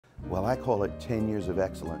Well, I call it 10 years of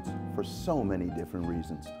excellence for so many different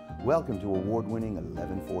reasons. Welcome to award-winning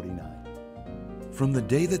 1149. From the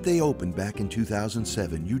day that they opened back in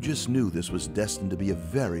 2007, you just knew this was destined to be a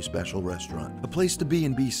very special restaurant. A place to be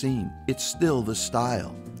and be seen. It's still the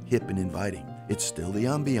style, hip and inviting. It's still the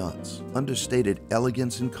ambiance, understated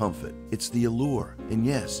elegance and comfort. It's the allure. And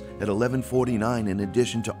yes, at 1149, in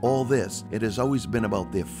addition to all this, it has always been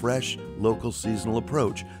about their fresh, local seasonal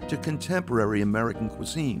approach to contemporary American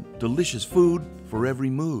cuisine. Delicious food for every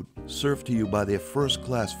mood, served to you by their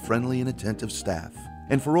first-class friendly and attentive staff.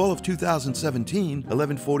 And for all of 2017,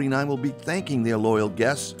 1149 will be thanking their loyal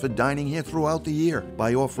guests for dining here throughout the year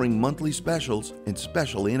by offering monthly specials and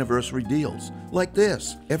special anniversary deals. Like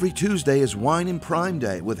this: every Tuesday is Wine and Prime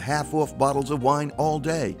Day with half-off bottles of wine all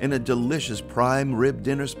day and a delicious prime rib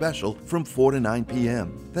dinner special from 4 to 9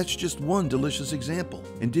 p.m. That's just one delicious example.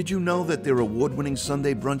 And did you know that their award-winning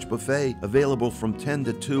Sunday brunch buffet, available from 10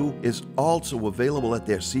 to 2, is also available at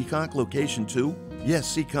their Seekonk location too?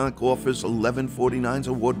 Yes, Seekonk offers 1149's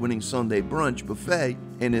award-winning Sunday brunch buffet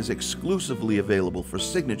and is exclusively available for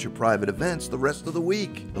signature private events the rest of the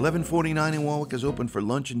week. 1149 in Warwick is open for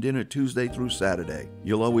lunch and dinner Tuesday through Saturday.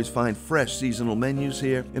 You'll always find fresh seasonal menus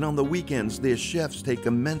here, and on the weekends, their chefs take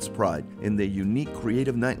immense pride in their unique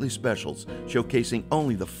creative nightly specials, showcasing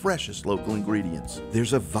only the freshest local ingredients.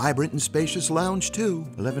 There's a vibrant and spacious lounge too.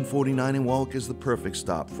 1149 in Warwick is the perfect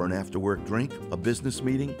stop for an after-work drink, a business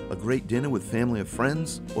meeting, a great dinner with family or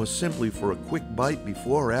friends, or simply for a quick bite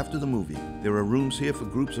before or after the movie. There are rooms here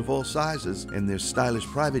for groups of all sizes, and their stylish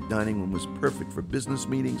private dining room is perfect for business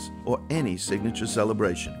meetings or any signature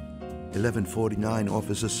celebration. 1149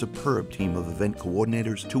 offers a superb team of event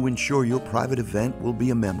coordinators to ensure your private event will be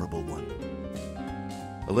a memorable one.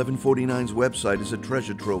 1149's website is a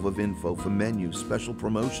treasure trove of info for menus, special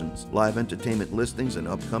promotions, live entertainment listings, and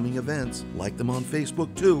upcoming events. Like them on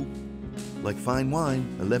Facebook too. Like fine wine,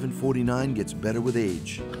 1149 gets better with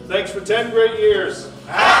age. Thanks for 10 great years.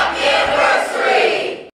 Happy anniversary!